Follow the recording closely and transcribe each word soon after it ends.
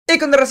Hey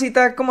con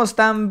racita, ¿cómo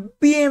están?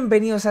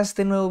 Bienvenidos a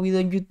este nuevo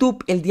video en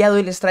YouTube. El día de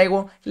hoy les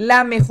traigo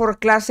la mejor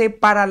clase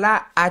para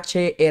la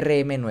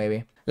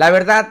HRM9. La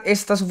verdad,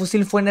 esta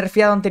subfusil fue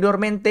nerfeado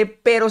anteriormente,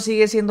 pero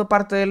sigue siendo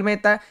parte del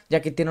meta,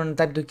 ya que tiene un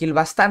time to kill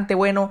bastante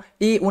bueno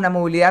y una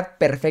movilidad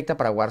perfecta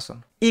para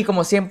Warzone. Y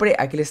como siempre,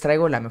 aquí les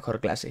traigo la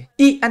mejor clase.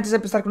 Y antes de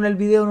empezar con el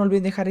video, no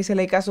olviden dejar ese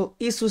likeazo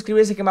y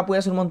suscribirse, que me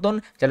apoyas un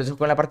montón. Ya los dejo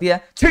con la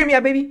partida. ¡Cheer me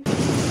up, baby!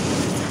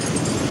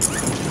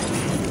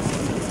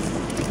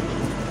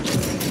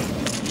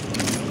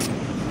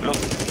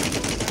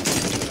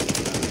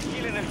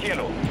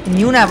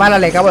 Ni una bala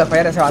le acabo de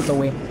fallar a ese vato,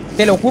 güey.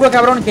 Te lo juro,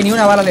 cabrón, que ni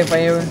una bala le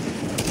fallé, güey.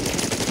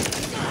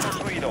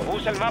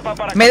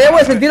 ¿Me debo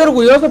de sentir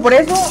orgulloso por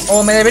eso?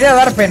 ¿O me debería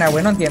dar pena,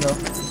 güey? No entiendo.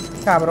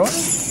 Cabrón.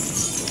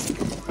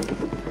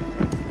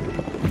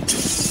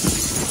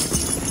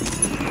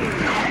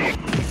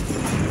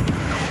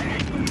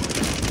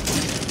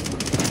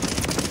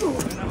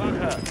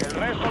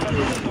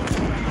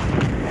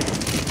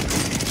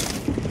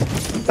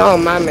 No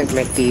mames,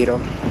 me tiro.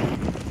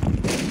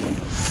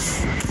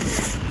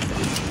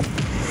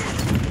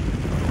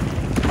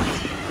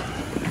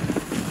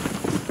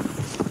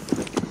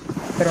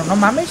 Pero no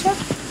mames, ya.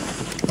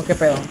 ¿O qué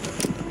pedo?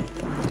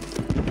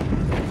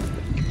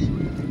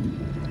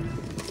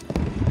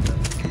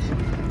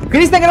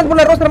 Cristian, gracias por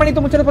la rostra,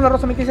 hermanito. Muchas gracias por la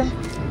rostra, mi Cristian.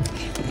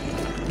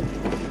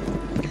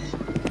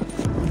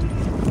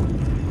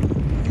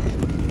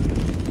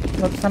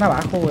 No, están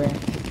abajo, güey.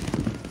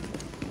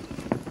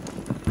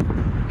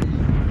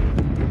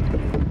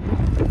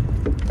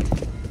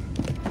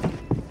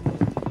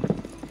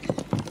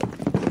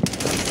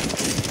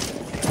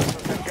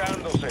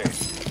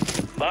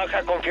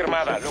 Baja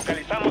confirmada.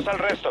 Localizamos al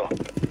resto.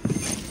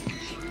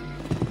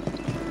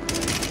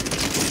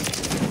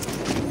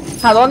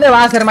 ¿A dónde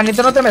vas,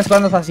 hermanito? No te me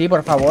escondas así,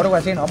 por favor,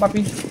 güey. Así no,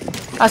 papi.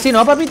 Así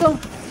no, papito.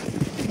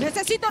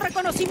 Necesito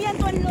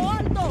reconocimiento en lo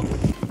alto.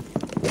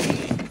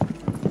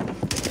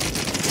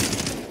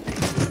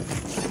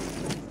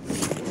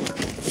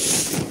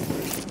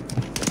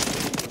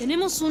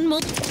 Tenemos un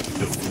mod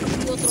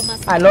y otro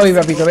más. Al lobby,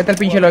 papito. Vete al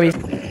pinche lobby.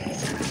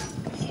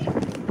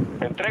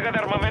 Entrega de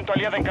armamento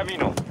aliada en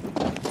camino.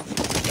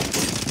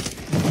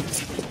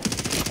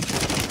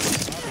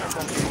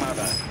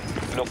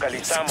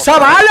 Localizamos.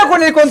 ¡Zavala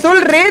con el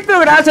control retro!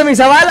 Gracias, mi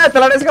Zavala. Te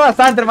lo agradezco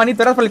bastante, hermanito.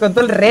 Gracias por el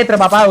control retro,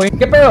 papá, güey.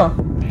 ¿Qué pedo?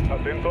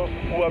 Atentos,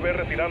 UAV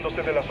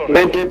retirándose de la zona.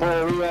 Vente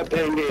para arriba,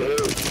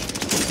 pendejo.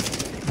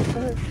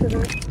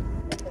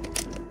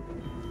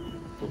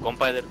 Tu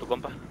compa, Eder, tu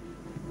compa.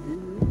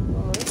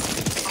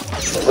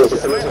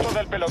 El resto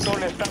del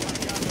pelotón está.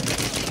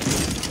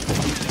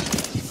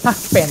 Ah,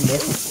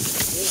 pendejo.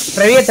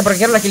 Revívete porque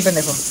quiero la kill,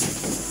 pendejo.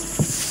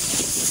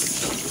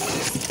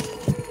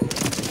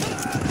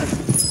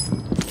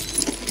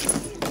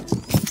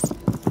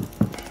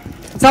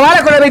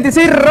 Zavala con el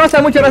 26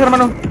 rosa, muchas gracias,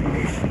 hermano.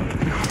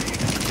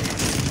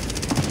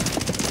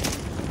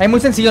 Ahí muy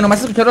sencillo,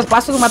 nomás escuchar los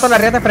pasos, mato a la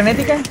riata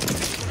frenética.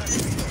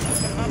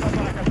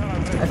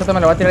 Esto me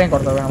lo voy a tirar en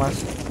corto, güey, nomás.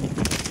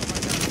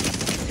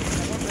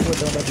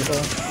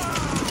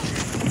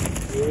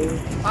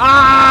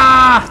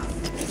 ¡Ah!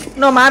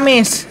 ¡No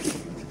mames!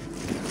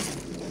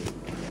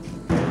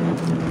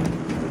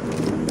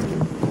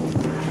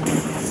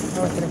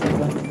 No, los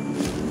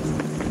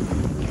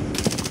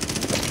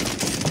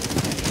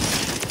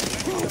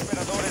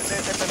Operadores de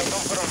ese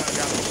pelotón fueron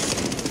largados.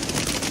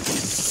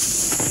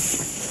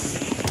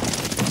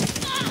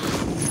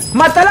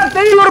 ¡Mata a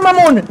Taylor,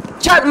 mamón!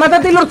 Chat, mata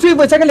a Taylor Swift,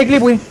 güey, sácale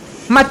clip, güey.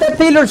 Mata a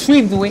Taylor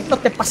Swift, güey. No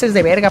te pases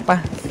de verga,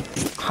 pa.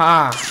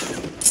 Ja.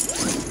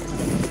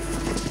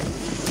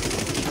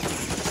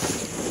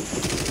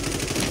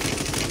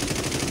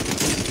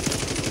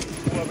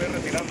 UAV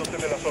retirándose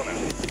de la zona.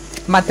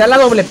 Maté a la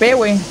doble P,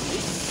 güey.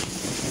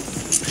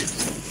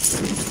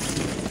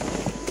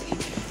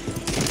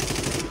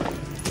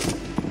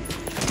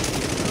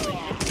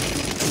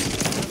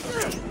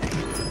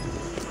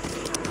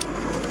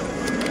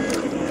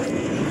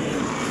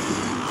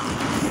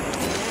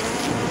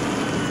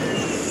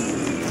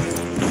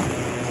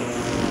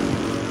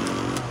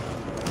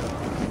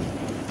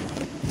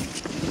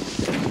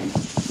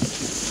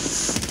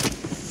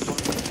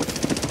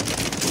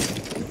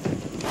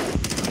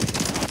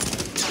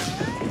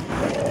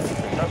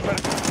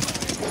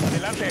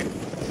 Adelante.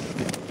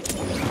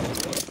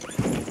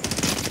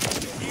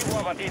 Objetivo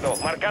abatido,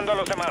 marcando a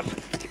los demás.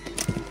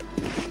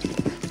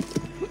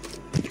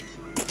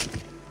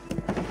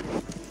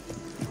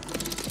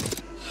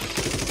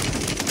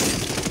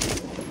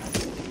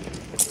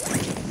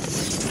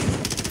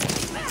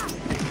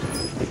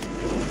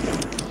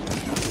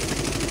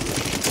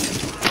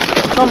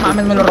 No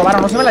mames, me lo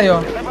robaron, no se me la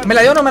dio. ¿Me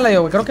la dio o no me la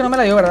dio, güey? Creo que no me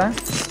la dio, ¿verdad?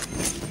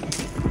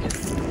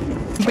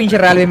 Un pinche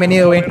real,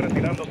 bienvenido, güey.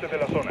 Retirándose de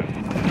la zona.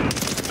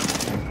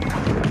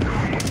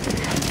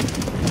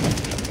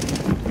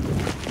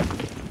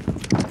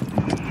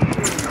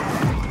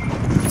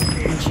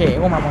 Pinche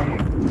ego, mamón.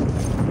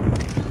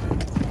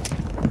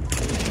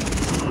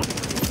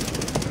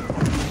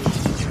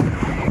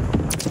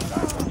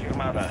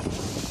 Confirmada.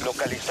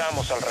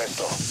 Localizamos al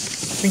resto.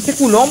 Pinche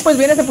culón, pues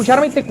vienes a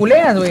pucharme y te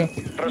culeas, güey.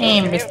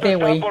 Resurgimiento Este,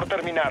 está güey. por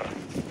terminar.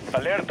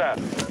 Alerta.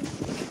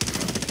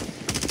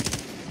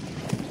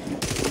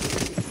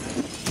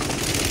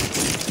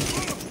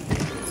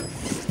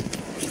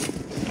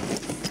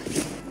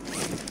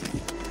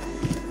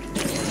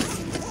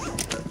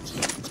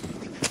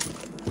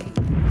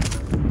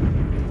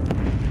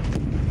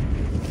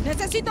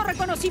 Necesito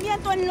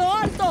reconocimiento en lo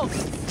alto.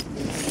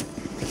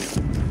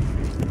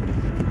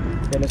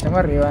 Te los tengo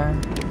arriba.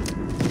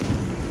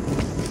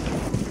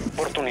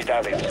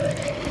 Oportunidades.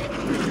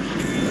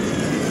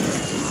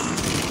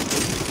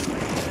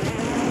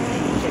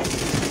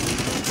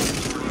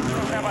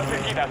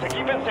 Abastecidas,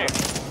 equípense.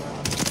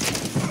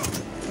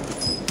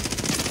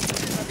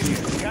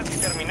 Casi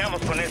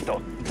terminamos con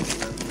esto.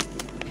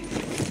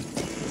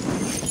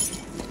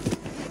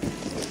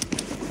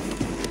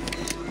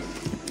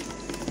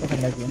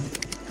 Déjenme aquí.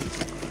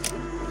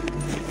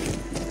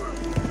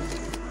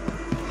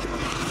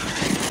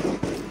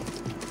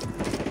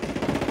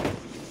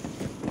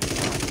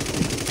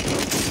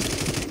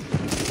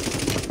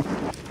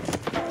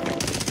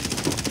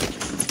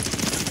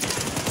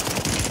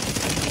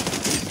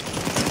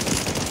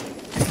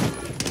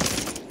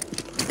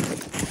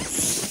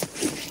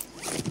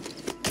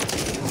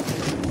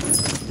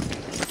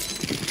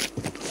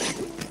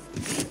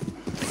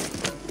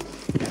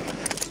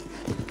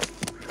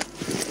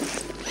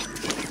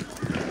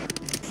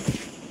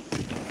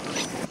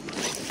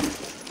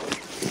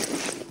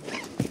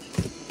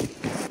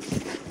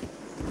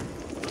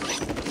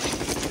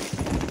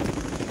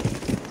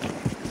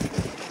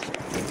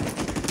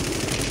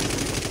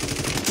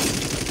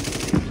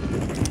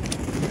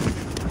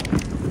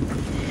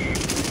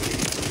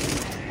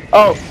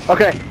 Oh,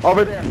 okay,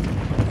 over there.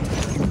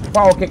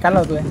 Wow, qué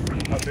calor, güey.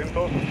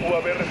 Atentos,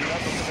 UAV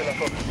retirándose de la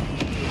zona.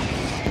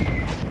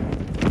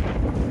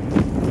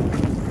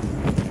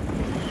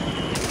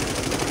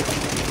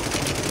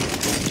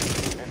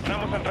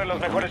 Entramos entre los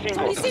mejores 5.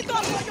 Solicito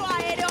apoyo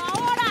aéreo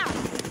ahora.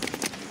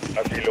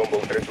 Aquí Lombo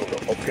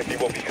 3-1,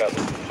 objetivo fijado,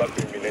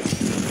 impacto inminente.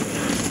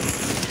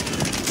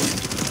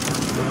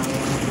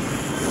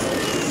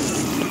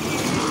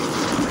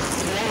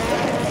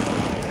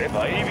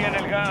 Ahí viene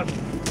el gas.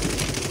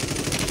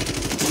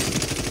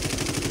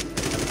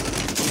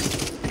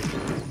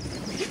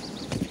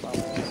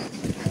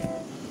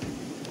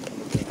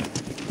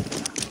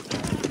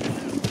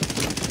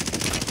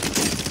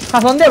 ¿A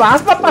dónde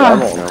vas, papá?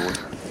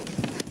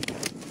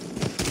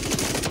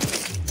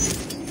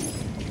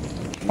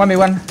 Juan,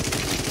 Juan.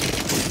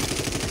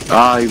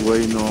 Ay,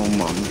 güey, no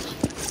mames.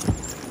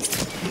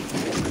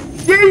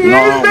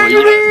 ¡GG's,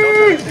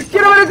 baby!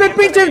 ¡Quiero ver ese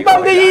pinche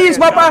spam de GG's,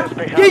 papá!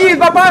 ¡GG's,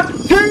 papá!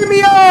 ¡Turn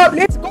me up!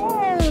 ¡Let's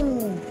go!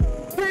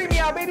 ¡Turn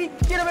me up, baby!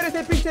 ¡Quiero ver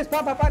ese pinche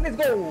spam, papá! ¡Let's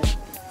go!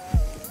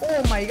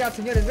 Oh my god,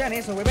 señores, vean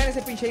eso, güey. Vean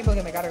ese pinche aimbot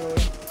que me cargo,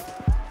 güey.